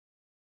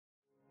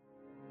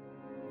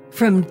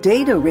From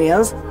data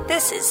reels,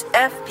 this is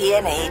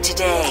FP&A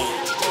Today.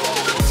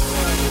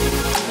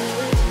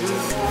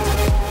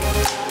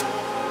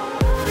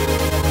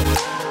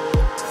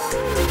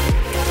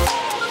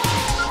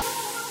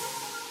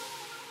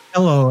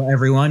 Hello,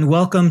 everyone.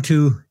 Welcome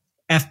to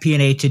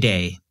FP&A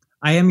Today.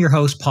 I am your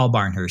host, Paul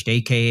Barnhurst,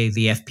 aka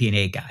the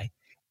FP&A Guy.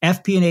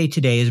 FP&A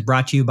Today is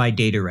brought to you by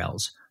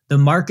DataRails, the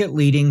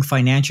market-leading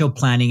financial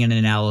planning and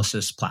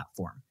analysis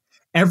platform.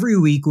 Every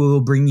week, we will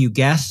bring you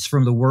guests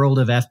from the world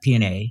of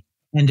FP&A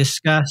and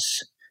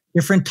discuss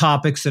different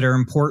topics that are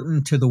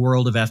important to the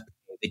world of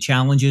FP&A, the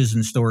challenges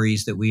and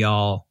stories that we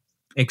all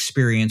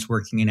experience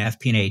working in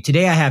FP&A.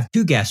 Today, I have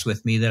two guests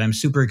with me that I'm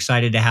super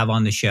excited to have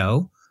on the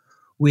show.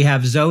 We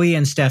have Zoe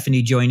and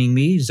Stéphanie joining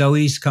me.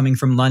 Zoe's coming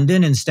from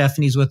London and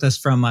Stéphanie's with us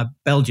from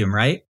Belgium,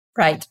 right?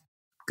 Right.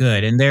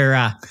 Good. And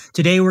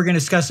today we're going to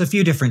discuss a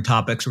few different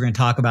topics. We're going to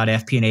talk about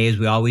FP&A as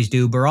we always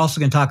do, but we're also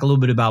going to talk a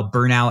little bit about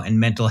burnout and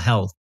mental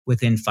health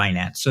within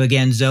finance. So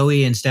again,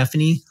 Zoe and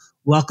Stéphanie,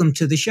 welcome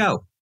to the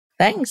show.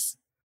 Thanks.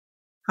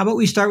 How about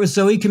we start with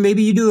Zoe? Can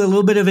maybe you do a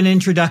little bit of an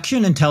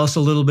introduction and tell us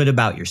a little bit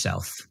about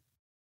yourself?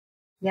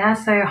 Yeah,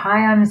 so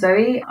hi, I'm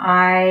Zoe.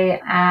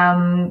 I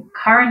am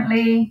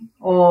currently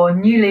or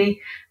newly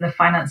the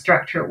finance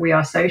director at We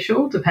Are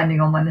Social,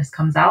 depending on when this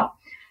comes out.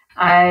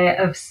 I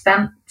have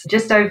spent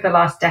just over the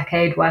last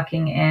decade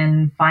working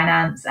in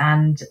finance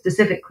and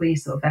specifically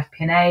sort of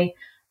FP&A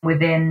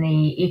within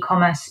the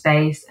e-commerce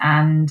space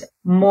and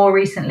more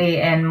recently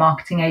in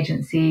marketing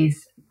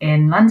agencies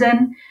in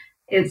London.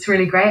 It's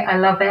really great. I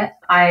love it.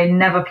 I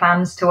never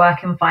planned to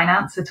work in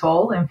finance at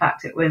all. In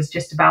fact, it was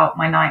just about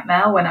my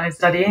nightmare when I was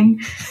studying.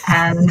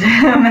 And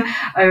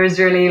I was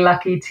really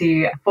lucky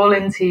to fall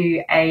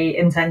into a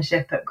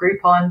internship at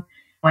Groupon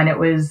when it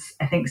was,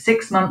 I think,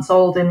 6 months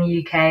old in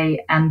the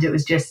UK. And it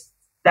was just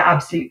the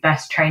absolute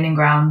best training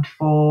ground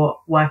for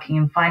working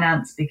in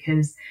finance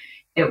because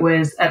it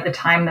was at the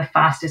time the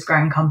fastest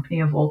growing company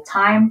of all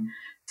time.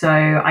 So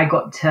I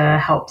got to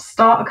help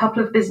start a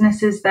couple of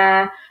businesses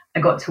there. I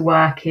got to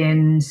work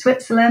in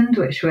Switzerland,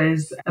 which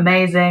was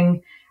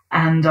amazing.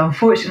 And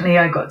unfortunately,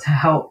 I got to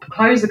help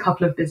close a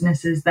couple of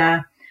businesses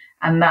there.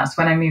 And that's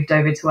when I moved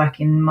over to work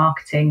in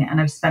marketing.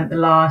 And I've spent the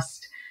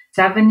last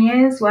 7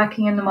 years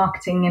working in the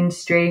marketing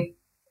industry,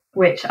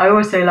 which I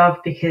also love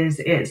because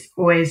it's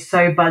always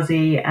so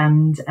buzzy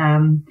and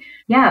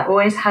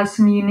always has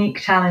some unique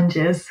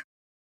challenges.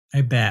 I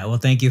bet. Well,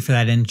 thank you for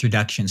that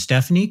introduction.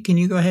 Stéphanie, can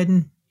you go ahead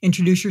and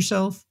introduce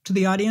yourself to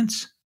the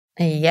audience?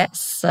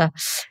 Yes.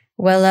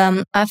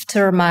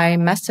 After my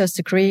master's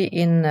degree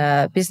in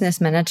business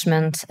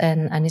management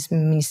and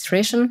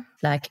administration,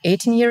 like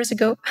 18 years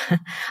ago,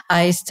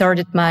 I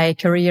started my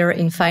career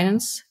in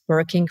finance,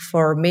 working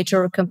for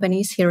major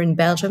companies here in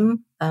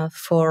Belgium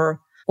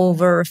for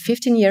over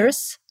 15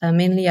 years,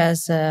 mainly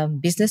as a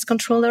business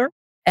controller.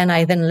 And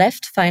I then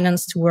left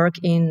finance to work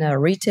in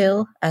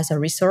retail as a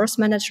resource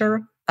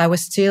manager. I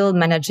was still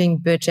managing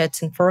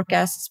budgets and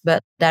forecasts,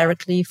 but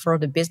directly for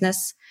the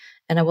business.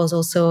 And I was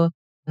also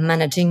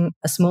managing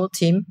a small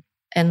team.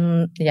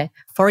 And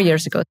 4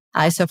 years ago,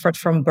 I suffered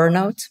from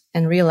burnout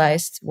and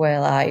realized,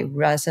 I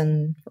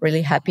wasn't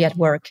really happy at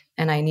work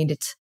and I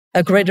needed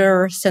a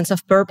greater sense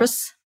of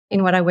purpose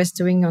in what I was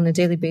doing on a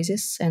daily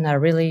basis. And I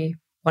really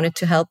wanted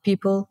to help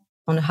people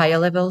on a higher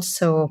level.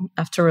 So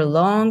after a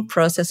long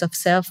process of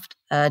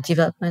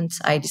self-development,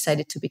 I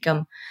decided to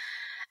become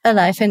a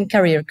life and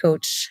career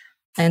coach.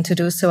 And to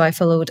do so, I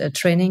followed a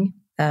training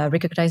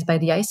recognized by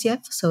the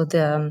ICF, so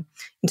the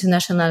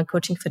International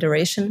Coaching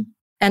Federation.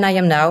 And I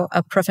am now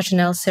a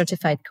professional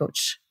certified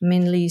coach,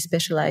 mainly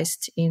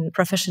specialized in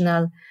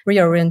professional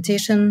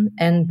reorientation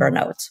and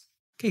burnout.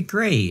 Okay,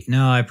 great.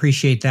 No, I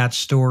appreciate that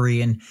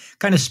story. And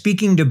kind of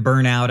speaking to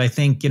burnout, I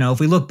think, if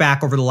we look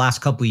back over the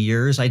last couple of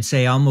years, I'd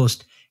say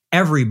almost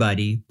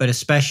everybody, but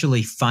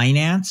especially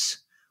finance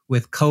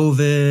with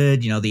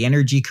COVID, the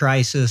energy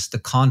crisis, the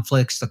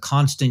conflicts, the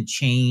constant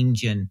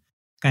change and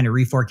kind of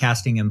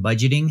reforecasting and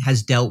budgeting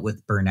has dealt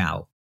with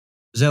burnout.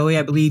 Zoe,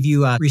 I believe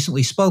you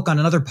recently spoke on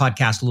another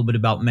podcast a little bit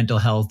about mental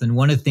health. And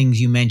one of the things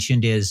you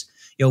mentioned is,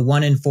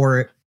 1 in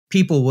 4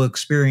 people will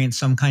experience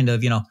some kind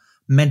of,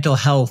 mental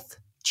health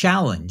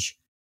challenge.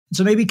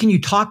 So maybe can you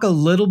talk a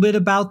little bit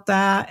about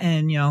that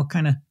and,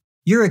 kind of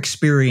your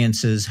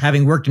experiences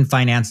having worked in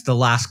finance the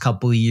last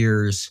couple of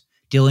years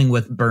dealing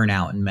with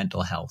burnout and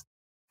mental health?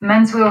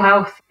 Mental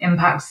health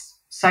impacts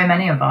so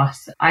many of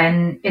us.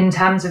 And in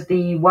terms of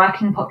the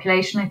working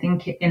population, I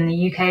think in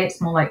the UK, it's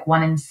more like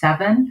 1 in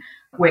 7,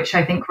 which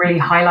I think really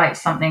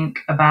highlights something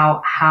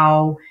about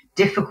how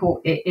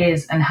difficult it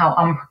is and how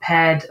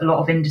unprepared a lot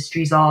of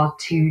industries are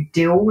to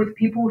deal with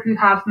people who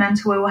have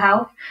mental ill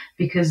health,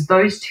 because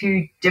those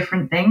two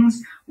different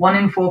things, 1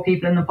 in 4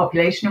 people in the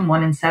population and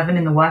 1 in 7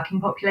 in the working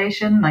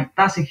population,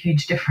 that's a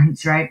huge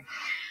difference, right?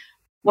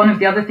 One of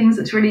the other things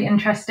that's really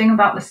interesting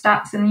about the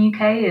stats in the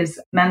UK is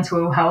mental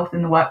ill health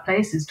in the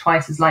workplace is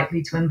twice as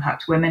likely to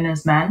impact women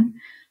as men.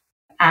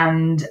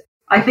 And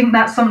I think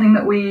that's something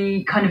that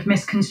we kind of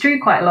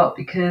misconstrue quite a lot,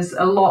 because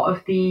a lot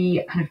of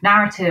the kind of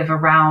narrative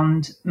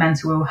around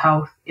mental ill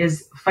health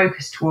is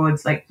focused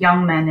towards like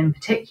young men in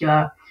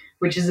particular,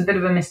 which is a bit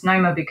of a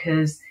misnomer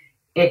because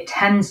it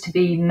tends to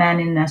be men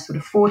in their sort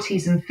of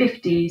 40s and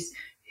 50s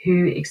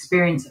who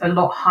experience a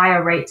lot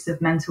higher rates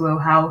of mental ill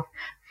health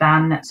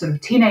than sort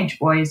of teenage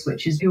boys,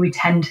 which is who we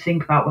tend to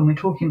think about when we're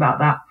talking about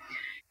that.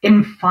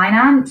 In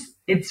finance,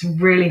 it's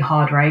really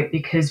hard, right?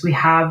 Because we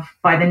have,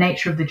 by the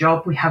nature of the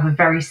job, we have a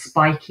very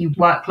spiky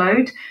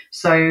workload.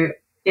 So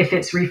if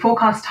it's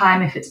reforecast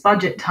time, if it's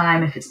budget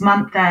time, if it's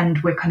month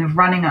end, we're kind of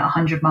running at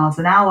 100 miles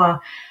an hour.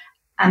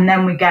 And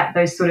then we get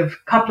those sort of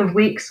couple of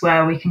weeks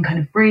where we can kind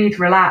of breathe,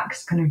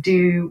 relax, kind of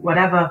do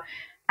whatever.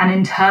 And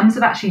in terms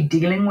of actually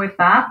dealing with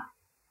that,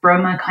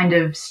 from a kind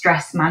of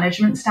stress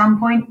management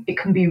standpoint, it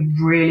can be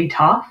really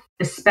tough,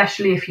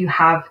 especially if you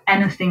have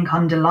anything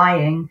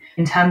underlying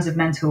in terms of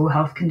mental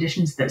health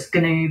conditions that's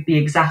going to be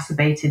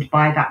exacerbated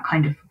by that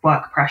kind of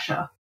work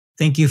pressure.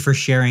 Thank you for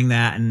sharing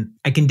that. And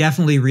I can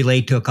definitely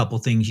relate to a couple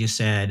things you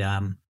said.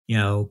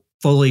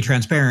 Fully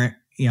transparent,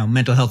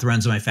 mental health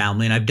runs in my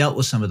family, and I've dealt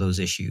with some of those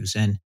issues.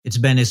 And it's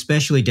been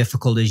especially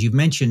difficult, as you've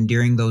mentioned,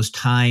 during those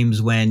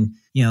times when,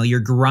 you're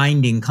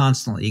grinding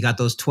constantly. You got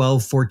those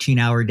 12,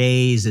 14-hour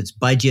days, it's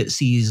budget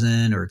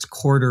season or it's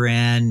quarter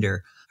end.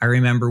 Or I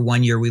remember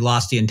one year we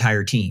lost the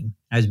entire team.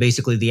 I was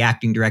basically the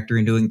acting director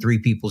and doing 3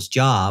 people's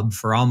job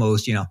for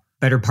almost,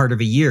 better part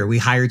of a year. We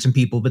hired some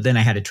people, but then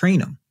I had to train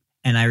them.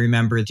 And I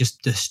remember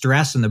just the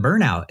stress and the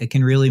burnout. It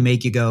can really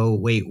make you go,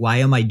 wait, why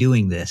am I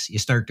doing this? You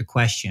start to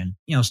question.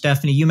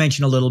 Stephanie, you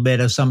mentioned a little bit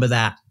of some of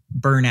that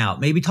burnout.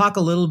 Maybe talk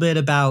a little bit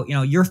about,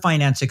 your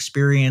finance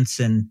experience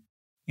and,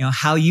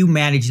 how you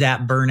manage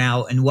that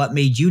burnout and what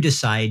made you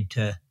decide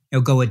to,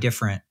 go a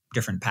different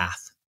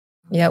path.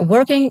 Yeah,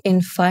 working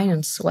in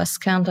finance was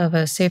kind of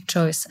a safe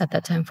choice at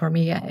that time for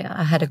me.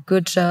 I had a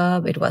good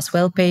job. It was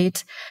well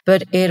paid,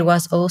 but it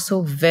was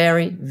also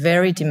very,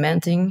 very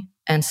demanding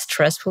and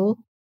stressful.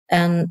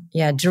 And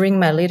during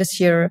my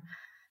latest year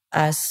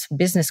as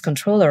business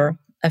controller,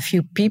 a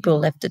few people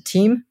left the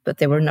team, but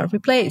they were not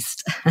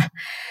replaced.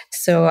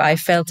 So I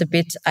felt a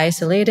bit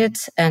isolated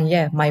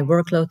and my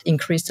workload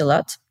increased a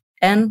lot.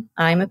 And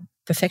I'm a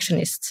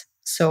perfectionist.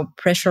 So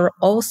pressure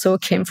also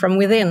came from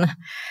within.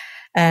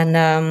 And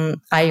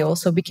I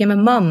also became a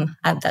mom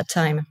at that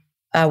time.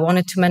 I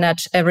wanted to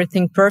manage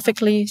everything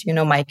perfectly,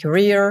 my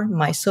career,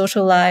 my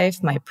social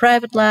life, my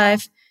private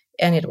life,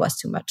 and it was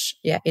too much.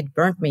 It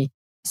burned me.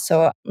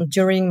 So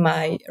during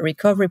my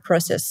recovery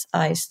process,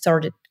 I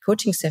started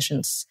coaching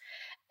sessions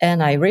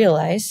and I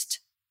realized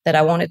that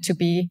I wanted to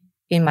be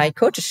in my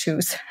coach's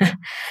shoes.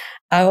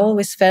 I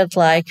always felt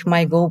like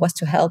my goal was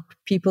to help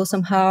people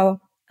somehow,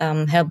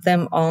 help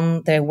them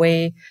on their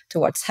way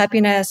towards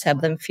happiness, help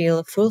them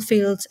feel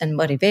fulfilled and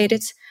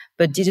motivated,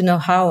 but didn't know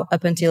how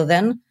up until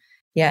then.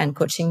 And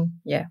coaching,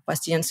 was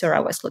the answer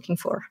I was looking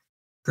for.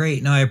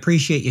 Great. No, I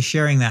appreciate you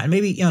sharing that. And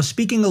maybe,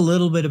 speaking a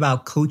little bit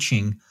about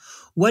coaching,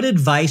 what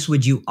advice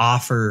would you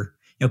offer,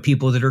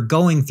 people that are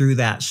going through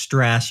that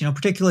stress,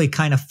 particularly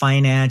kind of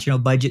finance,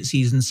 budget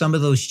season, some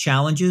of those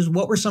challenges?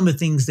 What were some of the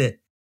things that,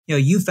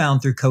 you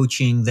found through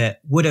coaching that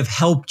would have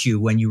helped you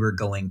when you were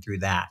going through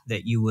that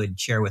you would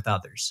share with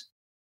others?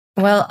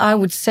 Well, I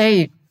would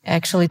say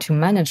actually to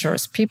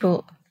managers,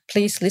 people,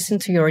 please listen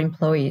to your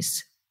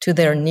employees, to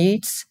their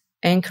needs,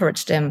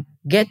 encourage them,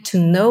 get to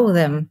know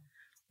them.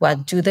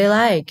 What do they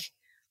like?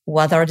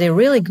 What are they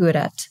really good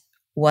at?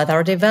 What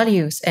are their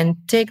values? And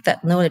take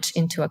that knowledge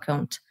into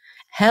account.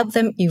 Help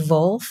them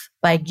evolve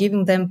by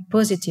giving them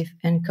positive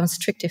and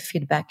constructive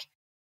feedback.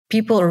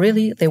 People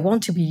really, they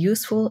want to be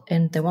useful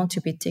and they want to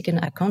be taken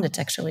account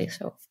actually.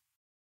 So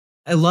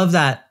I love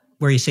that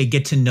where you say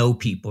get to know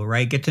people,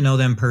 right? Get to know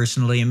them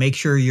personally and make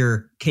sure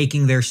you're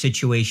taking their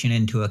situation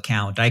into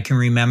account. I can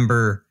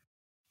remember,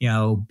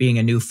 being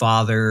a new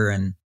father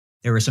and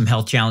there were some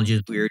health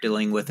challenges we were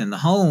dealing with in the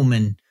home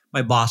and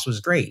my boss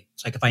was great.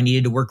 It's like if I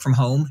needed to work from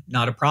home,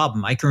 not a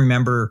problem. I can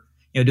remember,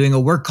 doing a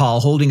work call,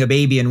 holding a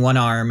baby in one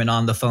arm and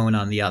on the phone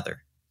on the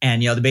other.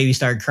 And, the baby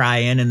started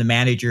crying and the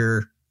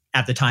manager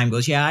at the time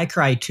goes, I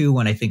cry too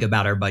when I think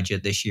about our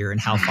budget this year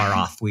and how far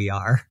off we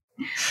are,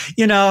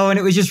 and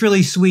it was just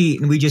really sweet.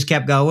 And we just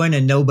kept going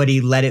and nobody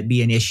let it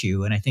be an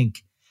issue. And I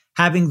think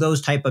having those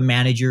type of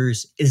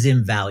managers is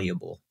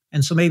invaluable.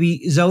 And so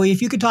maybe Zoe,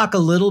 if you could talk a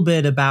little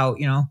bit about,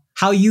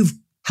 how you've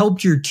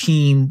helped your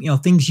team,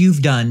 things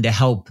you've done to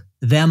help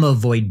them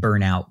avoid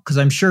burnout, because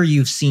I'm sure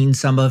you've seen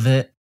some of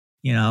it.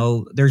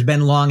 There's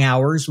been long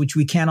hours, which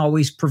we can't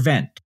always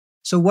prevent.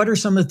 So what are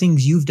some of the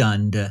things you've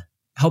done to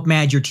help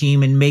manage your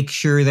team and make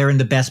sure they're in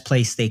the best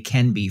place they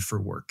can be for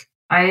work?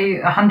 I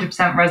 100%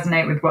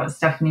 resonate with what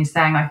Stephanie's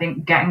saying. I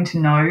think getting to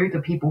know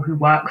the people who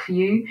work for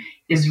you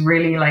is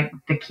really like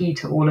the key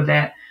to all of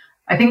it.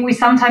 I think we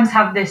sometimes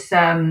have this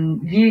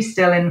view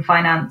still in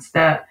finance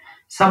that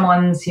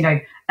someone's,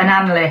 an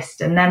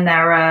analyst and then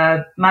they're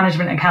a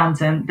management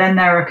accountant, then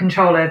they're a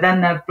controller,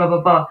 then they're blah,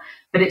 blah, blah.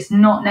 But it's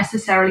not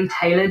necessarily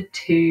tailored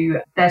to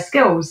their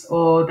skills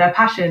or their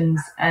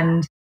passions.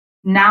 And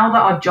now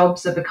that our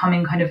jobs are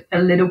becoming kind of a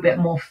little bit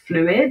more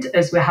fluid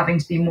as we're having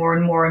to be more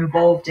and more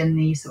involved in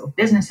the sort of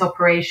business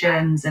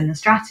operations and the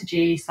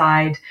strategy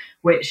side,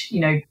 which,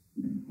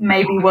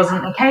 maybe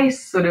wasn't the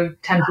case sort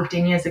of 10,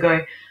 15 years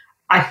ago,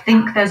 I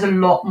think there's a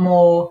lot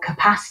more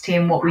capacity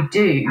in what we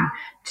do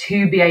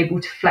to be able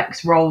to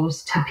flex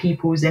roles to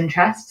people's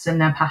interests and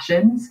their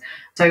passions.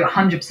 So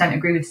 100%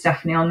 agree with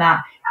Stephanie on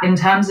that. In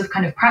terms of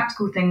kind of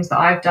practical things that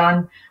I've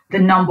done, the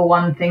number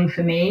one thing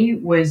for me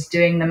was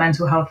doing the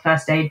mental health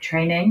first aid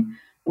training,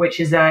 which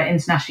is an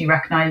internationally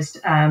recognized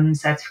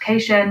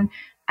certification.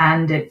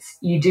 And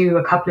you do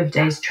a couple of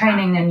days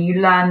training and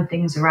you learn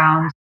things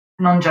around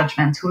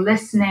non-judgmental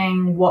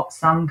listening, what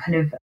some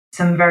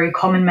very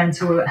common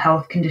mental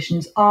health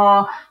conditions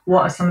are,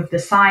 what are some of the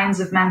signs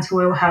of mental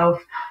ill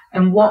health.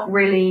 And what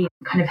really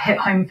kind of hit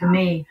home for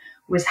me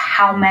was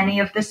how many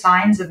of the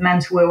signs of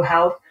mental ill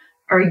health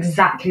are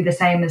exactly the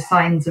same as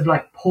signs of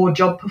like poor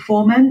job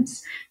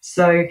performance.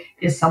 So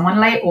is someone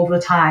late all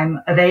the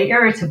time? Are they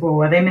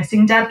irritable? Are they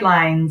missing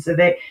deadlines? Are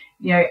they,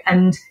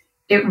 and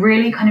it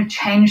really kind of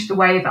changed the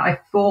way that I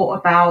thought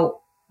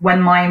about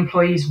when my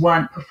employees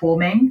weren't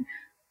performing.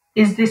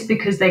 Is this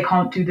because they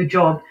can't do the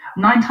job?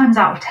 9 times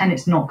out of 10,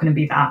 it's not going to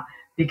be that,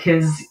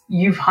 because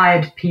you've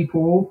hired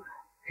people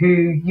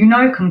who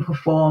can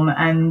perform.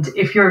 And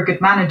if you're a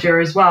good manager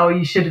as well,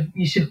 you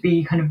should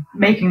be kind of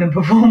making them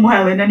perform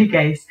well in any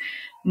case.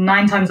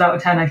 9 times out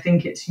of 10, I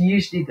think it's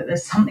usually that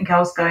there's something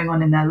else going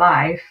on in their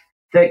life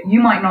that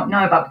you might not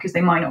know about because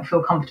they might not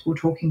feel comfortable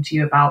talking to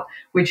you about,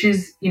 which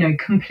is,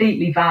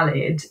 completely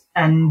valid.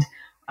 And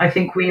I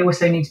think we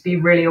also need to be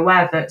really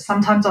aware that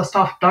sometimes our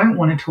staff don't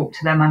want to talk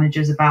to their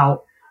managers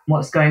about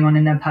what's going on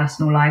in their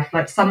personal life.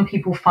 Like, some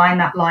people find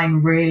that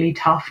line really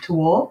tough to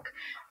walk.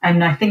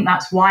 And I think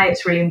that's why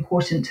it's really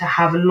important to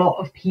have a lot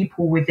of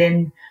people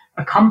within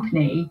a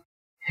company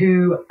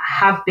who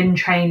have been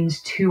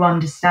trained to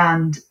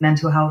understand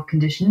mental health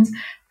conditions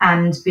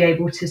and be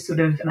able to sort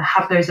of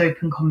have those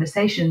open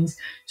conversations,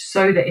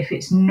 so that if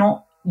it's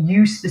not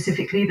you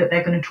specifically that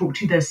they're going to talk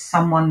to, there's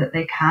someone that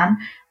they can.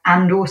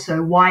 And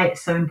also why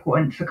it's so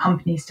important for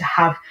companies to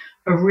have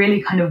a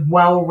really kind of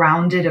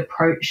well-rounded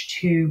approach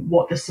to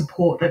what the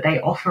support that they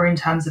offer in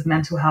terms of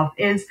mental health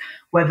is,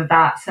 whether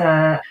that's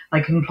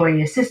like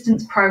employee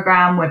assistance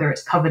program, whether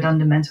it's covered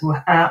under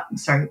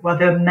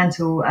whether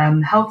mental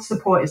health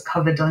support is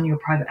covered on your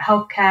private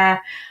healthcare,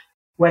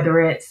 whether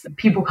it's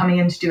people coming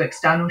in to do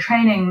external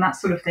training, that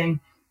sort of thing,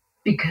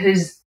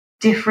 because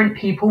different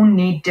people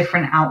need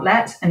different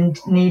outlets and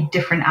need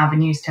different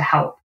avenues to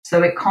help.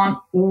 So it can't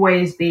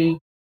always be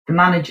the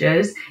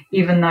managers,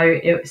 even though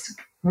it's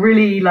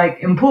really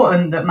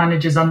important that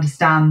managers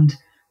understand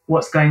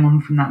what's going on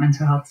from that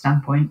mental health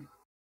standpoint.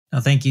 No,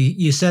 thank you.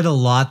 You said a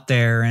lot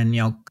there, and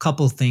a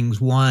couple of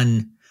things.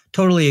 One,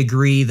 totally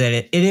agree that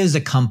it is a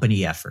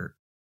company effort.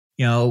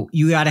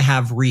 You got to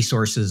have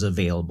resources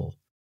available.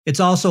 It's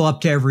also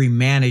up to every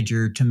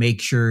manager to make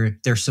sure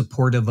they're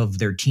supportive of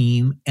their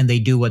team and they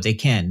do what they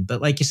can.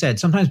 But like you said,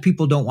 sometimes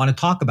people don't want to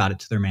talk about it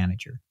to their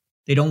manager.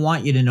 They don't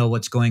want you to know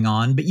what's going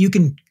on, but you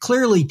can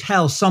clearly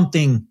tell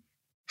something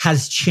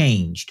has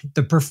changed.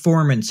 The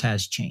performance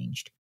has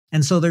changed.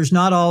 And so there's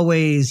not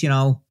always,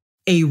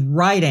 a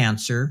right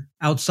answer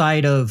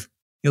outside of,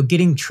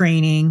 getting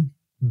training,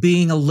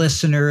 being a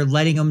listener,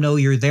 letting them know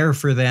you're there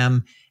for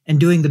them, and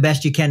doing the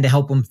best you can to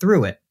help them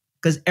through it.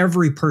 Because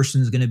every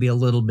person is going to be a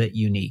little bit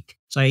unique.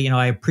 So,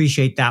 I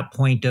appreciate that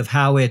point of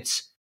how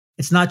it's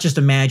not just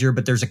a manager,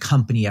 but there's a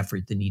company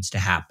effort that needs to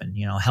happen,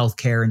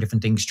 healthcare and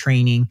different things,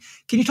 training.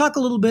 Can you talk a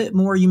little bit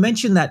more? You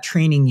mentioned that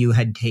training you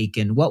had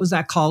taken. What was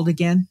that called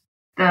again?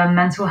 The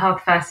mental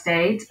health first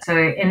aid. So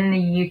in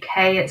the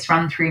UK, it's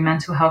run through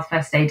Mental Health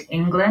First Aid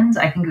England.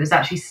 I think it was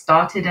actually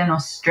started in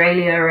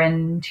Australia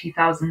in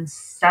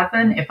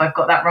 2007. If I've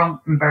got that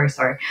wrong, I'm very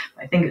sorry.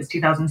 I think it's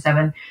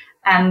 2007.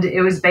 And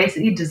it was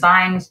basically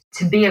designed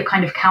to be a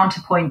kind of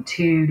counterpoint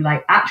to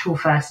actual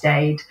first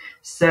aid.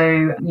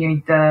 So,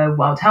 the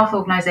World Health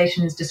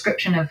Organization's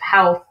description of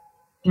health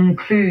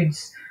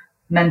includes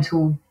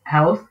mental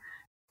health.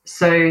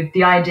 So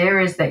the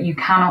idea is that you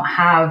cannot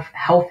have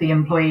healthy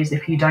employees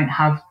if you don't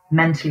have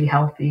mentally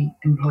healthy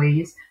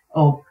employees,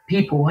 or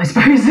people, I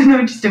suppose,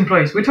 not just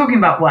employees. We're talking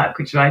about work,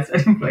 which I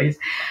said employees.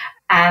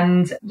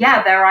 And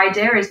their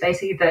idea is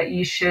basically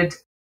that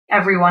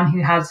everyone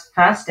who has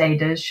first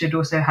aiders should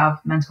also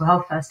have mental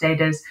health first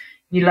aiders.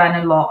 You learn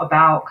a lot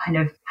about kind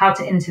of how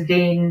to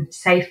intervene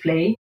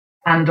safely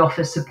and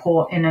offer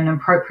support in an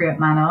appropriate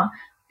manner,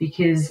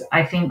 because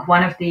I think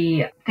one of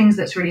the things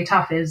that's really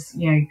tough is,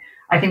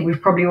 I think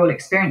we've probably all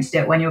experienced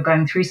it when you're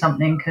going through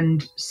something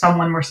and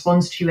someone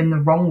responds to you in the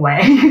wrong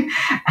way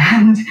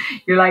and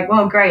you're like,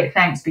 well, great,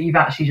 thanks, but you've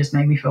actually just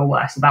made me feel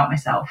worse about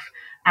myself.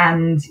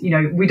 And,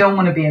 we don't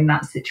want to be in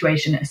that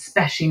situation,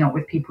 especially not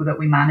with people that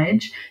we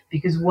manage,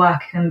 because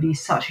work can be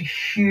such a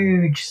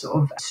huge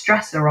sort of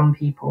stressor on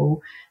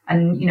people.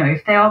 And,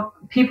 if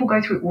people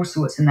go through all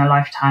sorts in their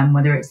lifetime,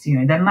 whether it's,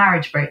 their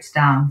marriage breaks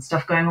down,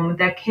 stuff going on with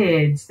their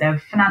kids, their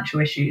financial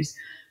issues.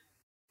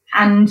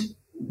 And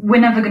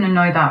we're never going to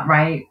know that,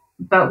 right?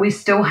 but we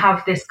still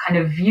have this kind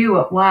of view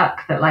at work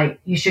that like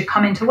you should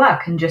come into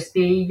work and just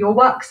be your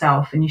work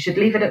self and you should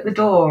leave it at the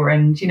door,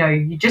 and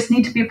you just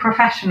need to be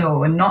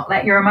professional and not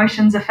let your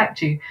emotions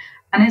affect you.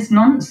 And it's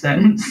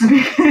nonsense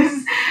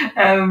because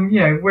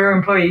we're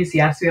employees,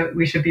 yes,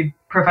 we should be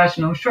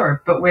professional,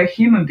 sure, but we're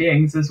human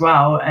beings as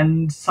well,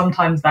 and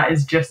sometimes that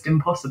is just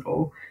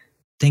impossible.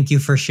 Thank you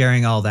for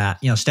sharing all that.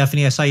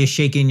 Stephanie, I saw you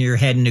shaking your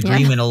head in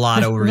agreement a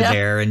lot over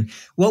there. And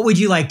what would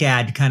you like to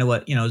add to kind of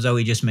what,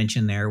 Zoe just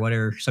mentioned there? What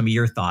are some of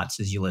your thoughts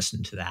as you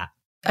listen to that?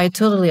 I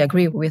totally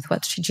agree with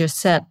what she just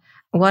said.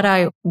 What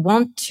I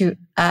want to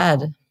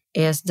add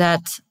is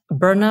that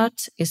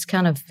burnout is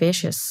kind of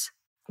vicious.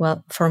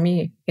 Well, for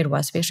me, it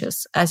was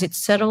vicious as it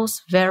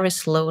settles very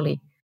slowly.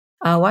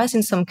 I was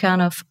in some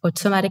kind of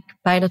automatic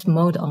pilot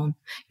mode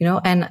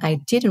and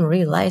I didn't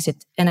realize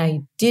it. And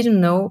I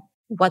didn't know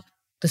what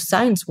the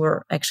signs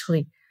were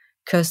actually,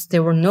 because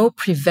there were no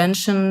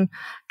prevention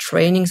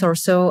trainings or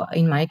so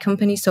in my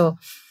company. So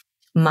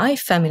my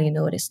family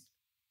noticed.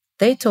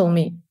 They told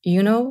me,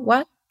 you know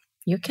what?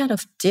 You're kind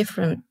of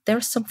different.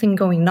 There's something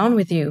going on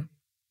with you.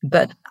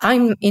 But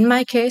in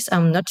my case,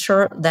 I'm not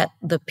sure that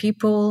the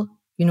people,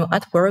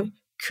 at work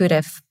could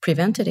have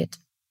prevented it.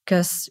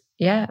 Because,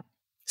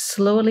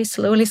 slowly,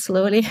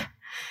 it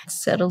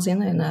settles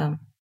in. And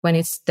when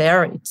it's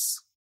there,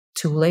 it's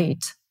too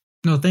late.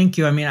 No, thank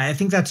you. I mean, I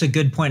think that's a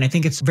good point. I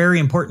think it's very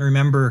important to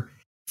remember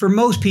for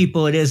most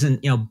people, it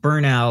isn't,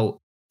 burnout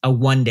a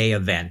one-day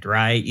event,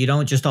 right? You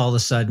don't just all of a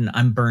sudden,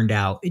 I'm burned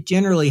out. It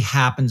generally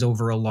happens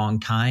over a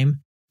long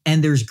time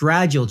and there's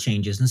gradual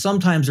changes. And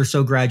sometimes they're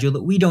so gradual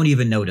that we don't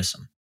even notice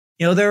them.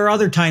 There are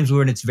other times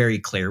when it's very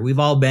clear. We've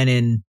all been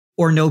in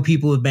or know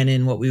people who've been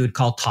in what we would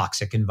call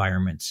toxic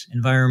environments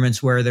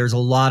where there's a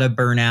lot of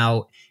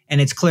burnout and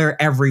it's clear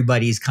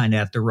everybody's kind of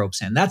at the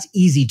rope's end. That's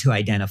easy to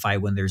identify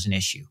when there's an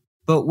issue.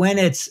 But when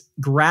it's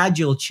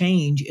gradual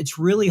change, it's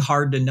really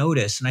hard to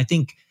notice. And I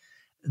think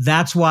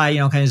that's why,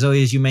 kind of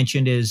Zoe, as you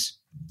mentioned, is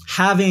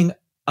having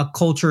a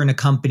culture in a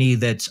company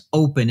that's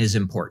open is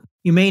important.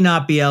 You may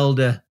not be able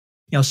to,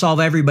 solve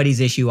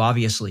everybody's issue,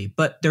 obviously,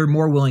 but they're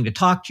more willing to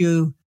talk to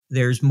you.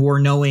 There's more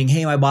knowing,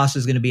 hey, my boss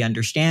is going to be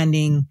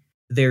understanding.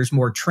 There's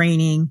more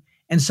training.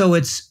 And so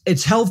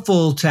it's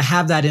helpful to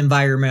have that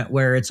environment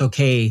where it's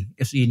okay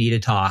if you need to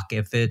talk,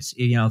 if it's,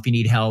 if you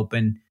need help,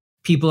 and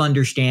people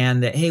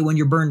understand that, hey, when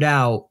you're burned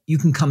out, you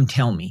can come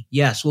tell me.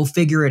 Yes, we'll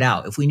figure it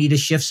out. If we need to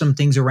shift some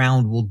things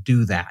around, we'll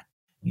do that,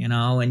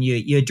 and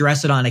you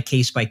address it on a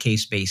case by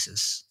case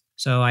basis.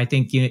 So I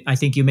think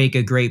you make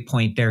a great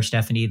point there,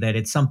 Stephanie, that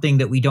it's something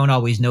that we don't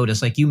always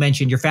notice. Like you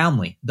mentioned, your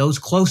family, those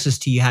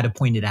closest to you had to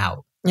point it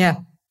out. Yeah.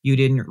 You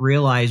didn't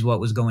realize what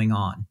was going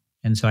on.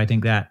 And so I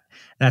think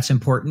that's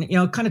important,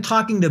 kind of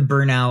talking to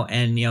burnout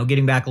and,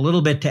 getting back a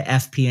little bit to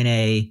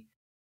FP&A.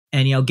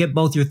 And, get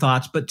both your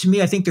thoughts. But to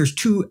me, I think there's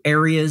two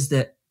areas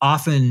that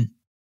often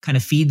kind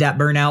of feed that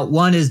burnout.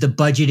 One is the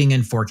budgeting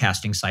and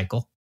forecasting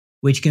cycle,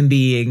 which can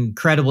be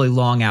incredibly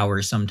long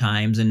hours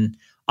sometimes. And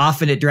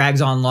often it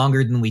drags on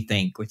longer than we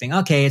think. We think,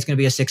 okay, it's going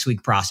to be a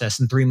 6-week process.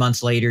 And 3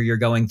 months later, you're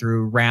going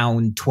through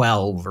round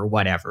 12 or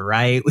whatever,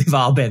 right? We've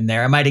all been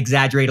there. I might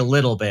exaggerate a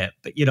little bit,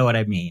 but you know what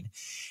I mean.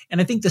 And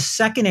I think the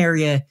second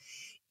area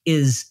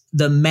is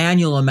the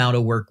manual amount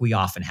of work we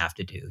often have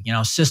to do.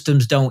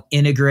 Systems don't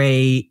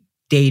integrate.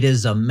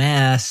 Data's a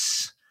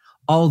mess,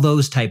 all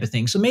those type of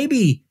things. So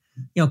maybe,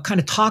 kind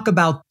of talk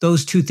about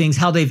those two things,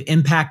 how they've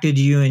impacted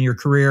you in your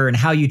career and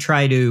how you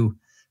try to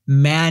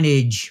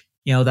manage,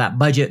 that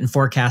budget and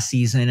forecast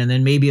season. And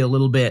then maybe a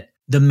little bit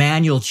the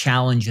manual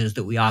challenges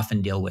that we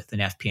often deal with in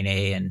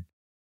FP&A. And,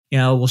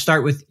 we'll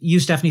start with you,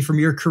 Stephanie, from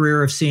your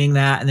career of seeing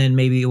that. And then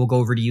maybe we'll go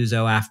over to you,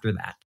 Zoe, after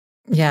that.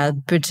 Yeah,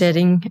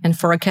 budgeting and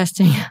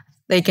forecasting,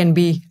 they can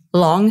be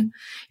long.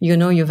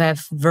 You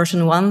have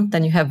version 1,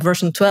 then you have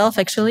version 12,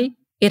 actually.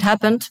 It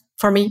happened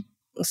for me.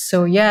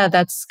 So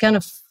that's kind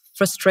of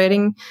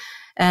frustrating.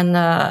 And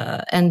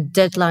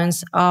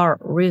deadlines are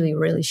really,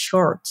 really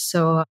short.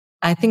 So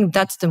I think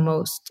that's the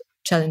most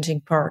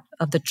challenging part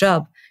of the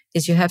job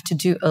is you have to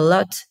do a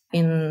lot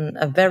in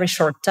a very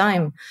short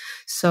time.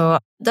 So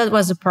that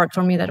was the part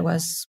for me that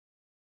was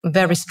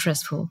very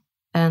stressful.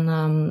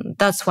 And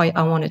that's why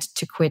I wanted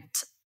to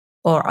quit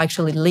or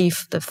actually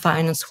leave the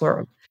finance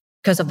world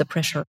because of the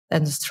pressure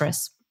and the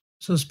stress.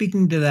 So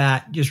speaking to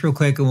that, just real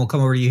quick, and we'll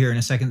come over to you here in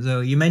a second,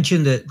 Zoe, you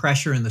mentioned the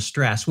pressure and the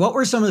stress. What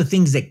were some of the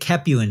things that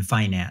kept you in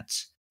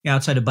finance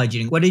outside of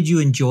budgeting? What did you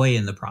enjoy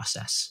in the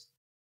process?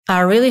 I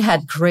really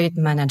had great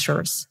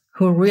managers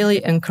who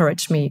really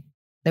encouraged me.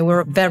 They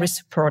were very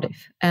supportive.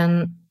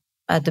 And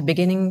at the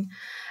beginning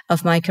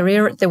of my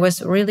career, there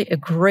was really a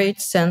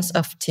great sense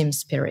of team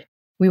spirit.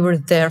 We were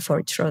there for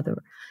each other,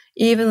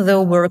 even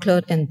though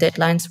workload and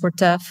deadlines were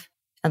tough.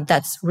 And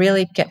that's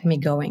really kept me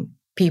going.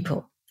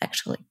 People,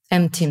 actually,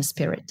 and team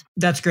spirit.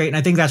 That's great. And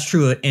I think that's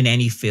true in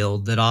any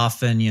field, that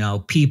often,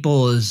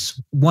 people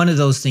is one of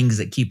those things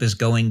that keep us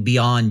going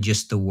beyond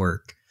just the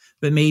work.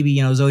 But maybe,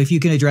 Zoe, if you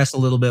can address a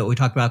little bit, we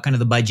talked about kind of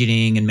the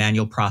budgeting and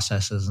manual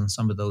processes and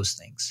some of those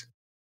things.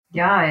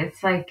 Yeah,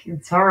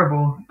 it's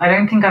horrible. I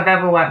don't think I've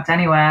ever worked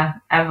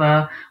anywhere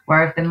ever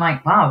where I've been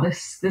like, wow,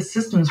 this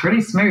system's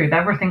really smooth.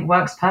 Everything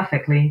works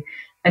perfectly.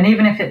 And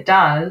even if it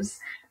does,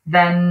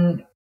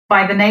 then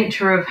by the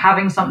nature of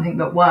having something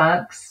that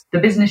works, the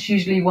business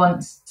usually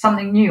wants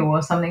something new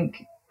or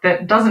something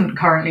that doesn't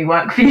currently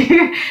work for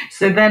you.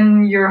 So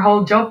then your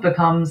whole job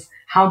becomes,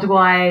 how do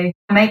I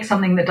make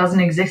something that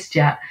doesn't exist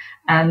yet?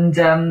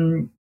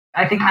 And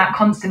I think that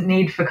constant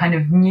need for kind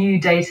of new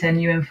data,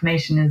 new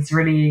information is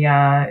really,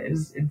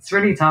 it's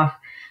really tough.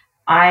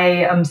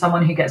 I am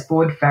someone who gets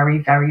bored very,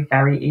 very,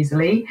 very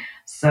easily.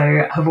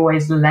 So have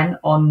always lent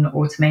on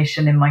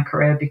automation in my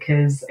career,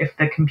 because if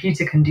the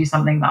computer can do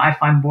something that I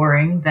find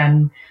boring,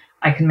 then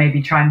I can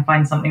maybe try and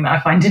find something that I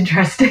find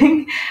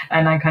interesting.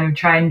 And I kind of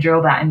try and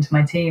drill that into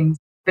my teams.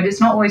 But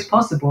it's not always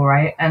possible,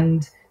 right?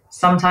 And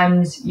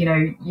sometimes,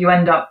 you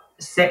end up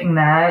sitting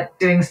there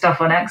doing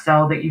stuff on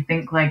Excel that you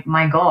think like,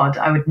 my God,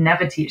 I would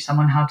never teach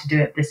someone how to do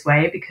it this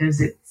way,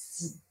 because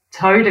it's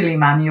totally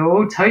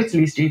manual,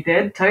 totally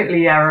stupid,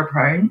 totally error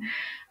prone.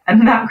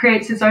 And that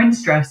creates its own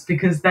stress,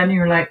 because then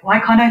you're like, why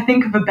can't I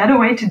think of a better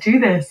way to do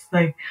this?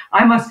 Like,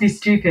 I must be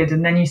stupid.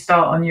 And then you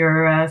start on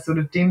your sort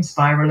of doom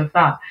spiral of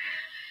that.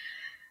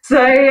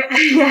 So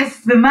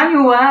yes, the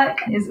manual work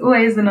is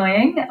always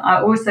annoying.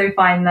 I also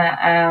find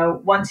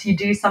that once you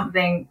do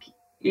something,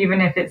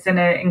 even if it's in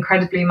an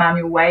incredibly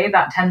manual way,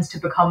 that tends to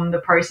become the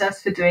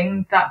process for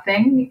doing that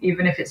thing,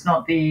 even if it's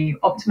not the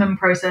optimum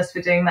process for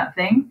doing that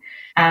thing.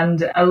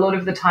 And a lot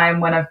of the time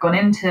when I've gone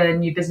into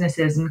new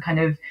businesses and kind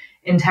of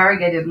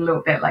interrogated a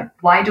little bit, like,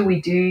 why do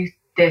we do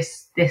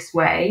this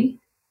way?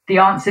 The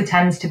answer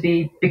tends to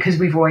be because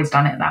we've always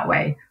done it that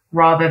way,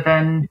 rather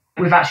than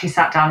we've actually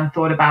sat down and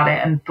thought about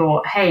it and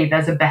thought, hey,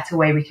 there's a better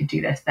way we could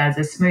do this. There's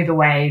a smoother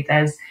way.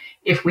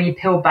 If we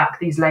peel back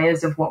these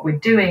layers of what we're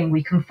doing,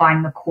 we can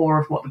find the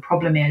core of what the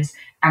problem is.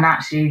 And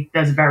actually,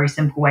 there's a very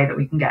simple way that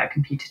we can get a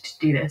computer to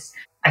do this.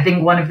 I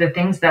think one of the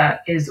things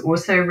that is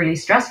also really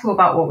stressful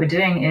about what we're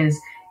doing is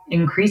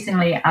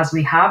increasingly, as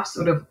we have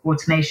sort of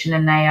automation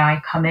and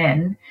AI come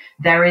in,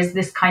 there is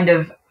this kind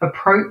of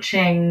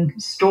approaching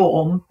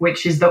storm,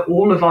 which is that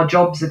all of our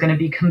jobs are going to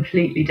be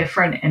completely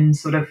different in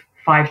sort of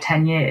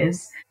 5-10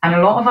 years. And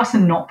a lot of us are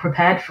not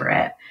prepared for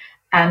it.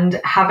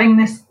 And having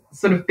this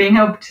sort of being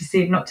able to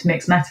see, not to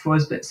mix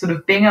metaphors, but sort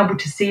of being able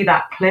to see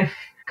that cliff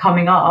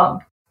coming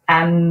up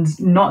and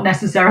not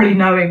necessarily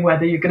knowing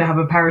whether you're going to have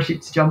a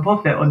parachute to jump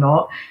off it or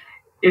not,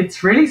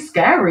 it's really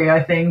scary,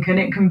 I think. And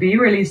it can be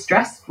really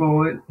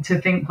stressful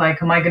to think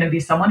like, am I going to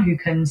be someone who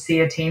can see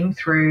a team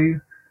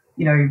through,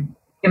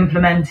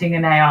 implementing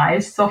an AI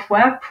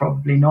software?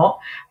 Probably not.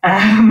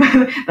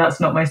 That's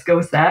not my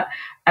skill set.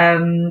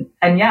 And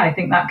yeah, I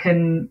think that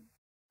can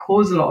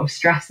cause a lot of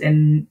stress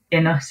in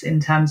us in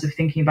terms of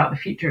thinking about the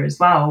future as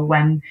well,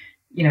 when,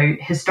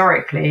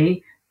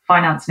 historically,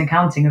 finance and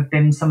accounting have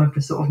been some of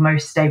the sort of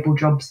most stable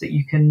jobs that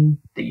you can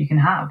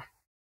have.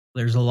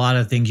 There's a lot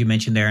of things you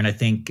mentioned there, and I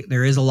think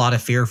there is a lot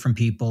of fear from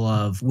people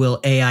of, will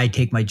AI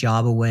take my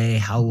job away?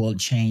 How will it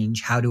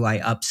change? How do I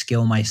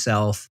upskill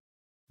myself?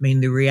 I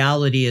mean, the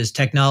reality is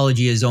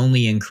technology is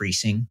only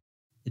increasing.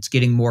 It's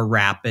getting more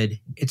rapid.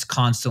 It's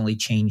constantly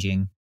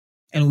changing.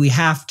 And we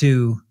have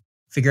to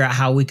figure out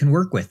how we can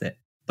work with it.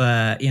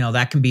 But,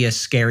 that can be a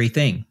scary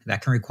thing.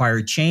 That can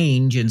require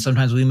change. And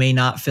sometimes we may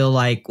not feel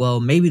like, well,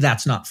 maybe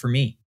that's not for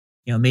me.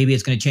 Maybe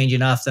it's going to change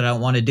enough that I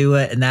don't want to do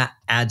it. And that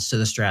adds to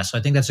the stress. So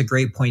I think that's a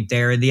great point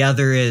there. And the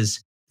other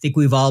is, I think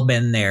we've all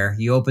been there.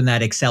 You open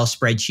that Excel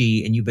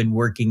spreadsheet and you've been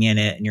working in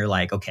it and you're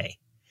like, okay,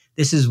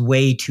 this is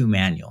way too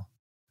manual.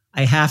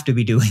 I have to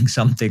be doing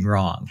something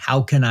wrong.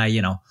 How can I,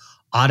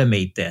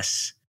 automate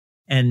this?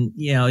 And,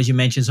 as you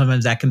mentioned,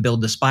 sometimes that can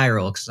build the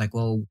spiral. It's like,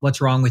 well, what's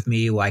wrong with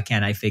me? Why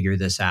can't I figure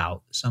this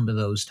out? Some of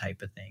those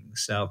type of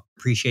things. So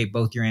appreciate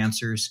both your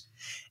answers.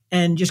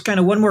 And just kind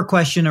of one more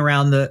question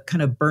around the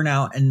kind of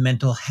burnout and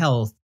mental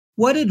health.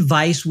 What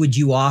advice would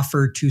you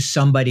offer to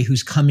somebody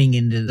who's coming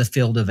into the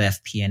field of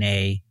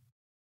FP&A,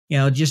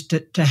 just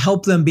to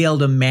help them be able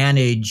to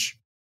manage,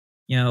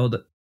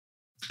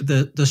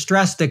 the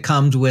stress that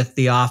comes with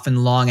the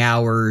often long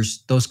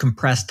hours, those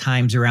compressed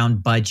times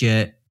around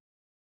budget?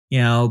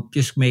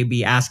 Just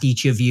maybe ask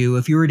each of you,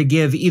 if you were to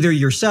give either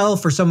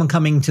yourself or someone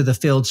coming to the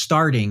field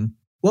starting,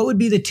 what would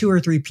be the 2 or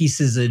 3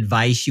 pieces of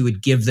advice you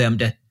would give them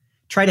to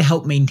try to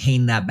help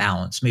maintain that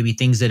balance? Maybe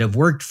things that have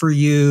worked for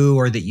you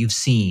or that you've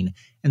seen.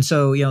 And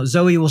so,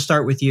 Zoe, we'll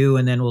start with you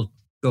and then we'll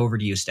go over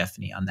to you,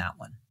 Stephanie, on that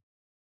one.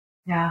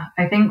 Yeah,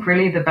 I think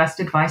really the best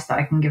advice that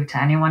I can give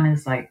to anyone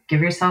is like, give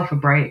yourself a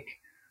break,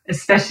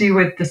 especially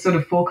with the sort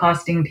of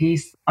forecasting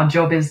piece. Our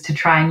job is to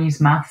try and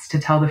use maths to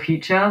tell the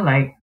future.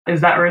 Like,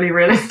 is that really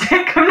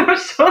realistic? I'm not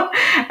sure.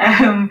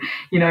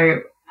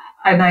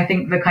 And I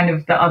think the kind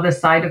of the other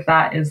side of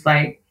that is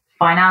like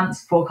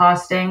finance,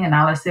 forecasting,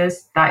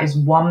 analysis. That is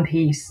one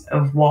piece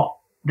of what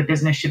the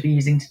business should be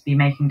using to be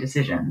making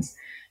decisions.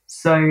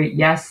 So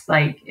yes,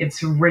 like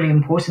it's a really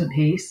important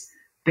piece,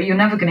 but you're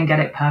never going to get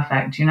it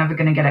perfect. You're never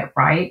going to get it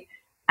right.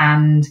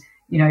 And,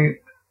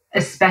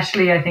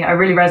 especially, I think I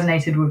really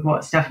resonated with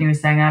what Stephanie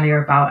was saying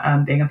earlier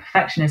about being a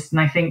perfectionist.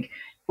 And I think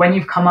when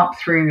you've come up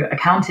through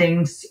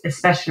accounting,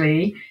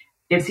 especially,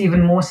 it's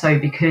even more so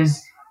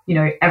because,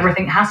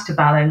 everything has to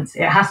balance.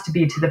 It has to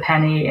be to the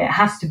penny. It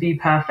has to be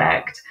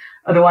perfect.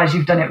 Otherwise,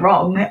 you've done it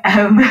wrong.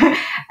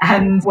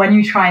 And when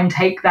you try and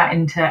take that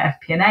into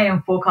FP&A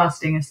and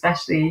forecasting,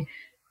 especially,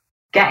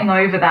 getting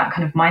over that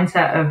kind of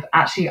mindset of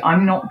actually,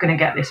 I'm not going to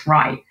get this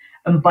right.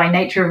 And by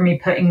nature of me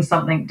putting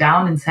something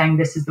down and saying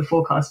this is the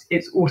forecast,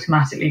 it's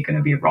automatically going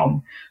to be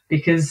wrong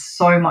because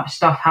so much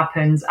stuff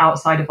happens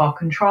outside of our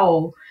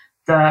control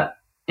that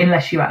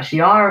unless you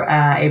actually are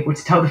able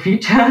to tell the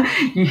future,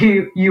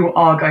 you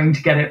are going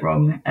to get it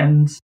wrong.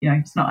 And,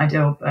 it's not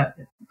ideal, but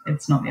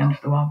it's not the end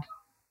of the world.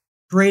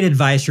 Great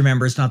advice.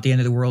 Remember, it's not the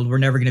end of the world. We're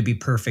never going to be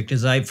perfect.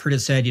 As I've heard it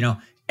said,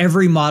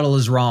 every model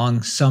is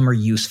wrong. Some are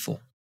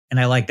useful. And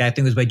I like that. I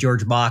think it was by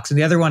George Box. And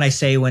the other one I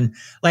say when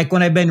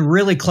I've been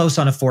really close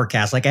on a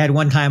forecast, like I had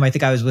one time, I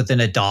think I was within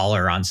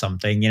 $1 on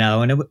something,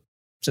 and it was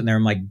sitting there,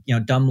 I'm like,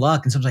 dumb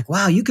luck. And someone's like,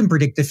 wow, you can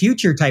predict the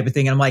future type of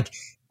thing. And I'm like,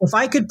 if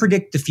I could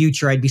predict the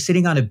future, I'd be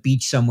sitting on a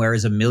beach somewhere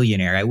as a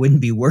millionaire. I wouldn't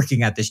be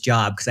working at this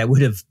job because I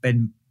would have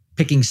been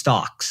picking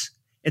stocks.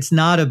 It's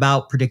not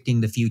about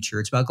predicting the future.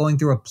 It's about going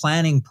through a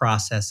planning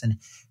process and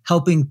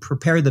helping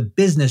prepare the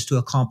business to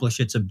accomplish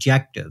its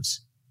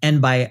objectives.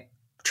 And by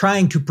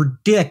trying to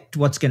predict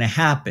what's going to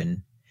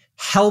happen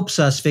helps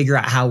us figure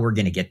out how we're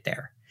going to get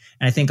there.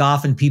 And I think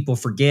often people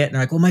forget and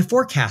they're like, well, my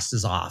forecast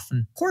is off.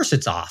 And of course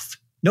it's off.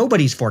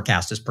 Nobody's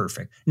forecast is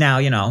perfect. Now,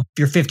 if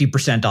you're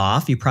 50%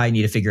 off, you probably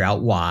need to figure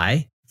out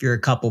why. If you're a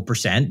couple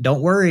percent,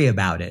 don't worry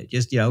about it.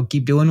 Just,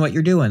 keep doing what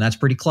you're doing. That's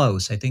pretty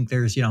close. I think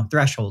there's,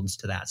 thresholds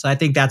to that. So I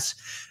think that's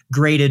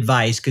great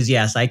advice because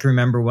yes, I can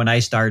remember when I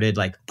started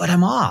but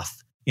I'm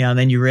off, and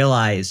then you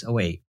realize, oh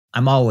wait,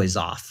 I'm always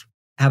off.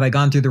 Have I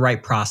gone through the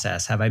right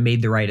process? Have I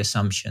made the right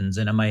assumptions?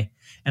 And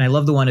I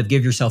love the one of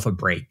give yourself a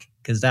break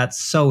because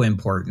that's so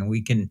important.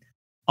 We can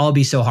all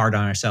be so hard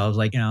on ourselves.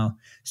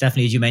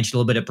 Stephanie, as you mentioned, a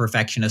little bit of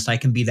perfectionist. I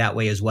can be that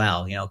way as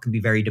well. Can be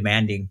very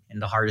demanding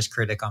and the hardest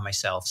critic on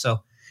myself.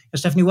 So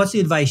Stephanie, what's the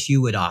advice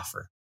you would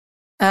offer?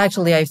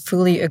 Actually, I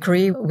fully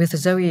agree with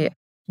Zoe.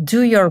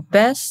 Do your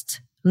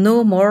best,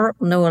 no more,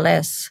 no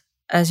less.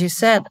 As you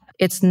said,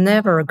 it's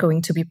never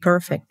going to be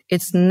perfect.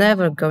 It's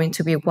never going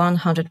to be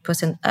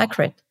 100%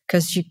 accurate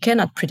because you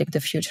cannot predict the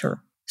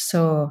future.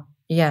 So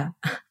yeah,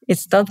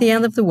 it's not the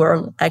end of the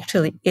world.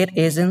 Actually, it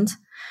isn't.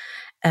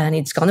 And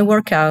it's going to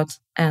work out.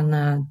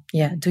 And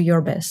do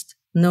your best.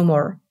 No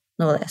more,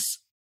 no less.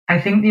 I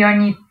think the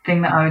only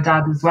thing that I would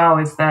add as well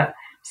is that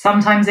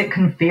sometimes it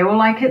can feel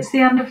like it's the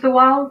end of the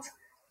world.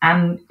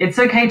 And it's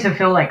okay to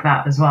feel like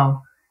that as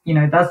well.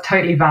 That's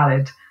totally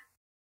valid.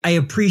 I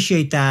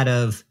appreciate that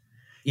of,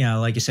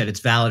 like you said, it's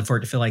valid for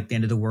it to feel like the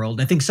end of the world.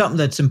 And I think something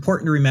that's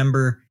important to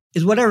remember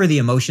is whatever the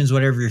emotions,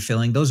 whatever you're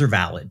feeling, those are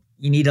valid.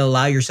 You need to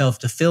allow yourself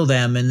to feel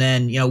them and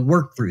then,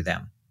 work through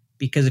them.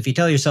 Because if you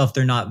tell yourself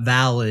they're not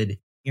valid,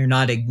 you're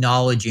not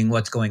acknowledging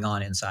what's going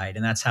on inside.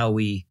 And that's how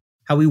we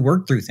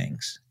work through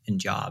things in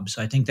jobs.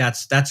 So I think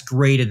that's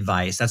great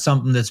advice. That's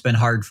something that's been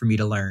hard for me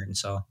to learn.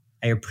 So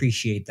I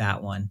appreciate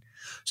that one.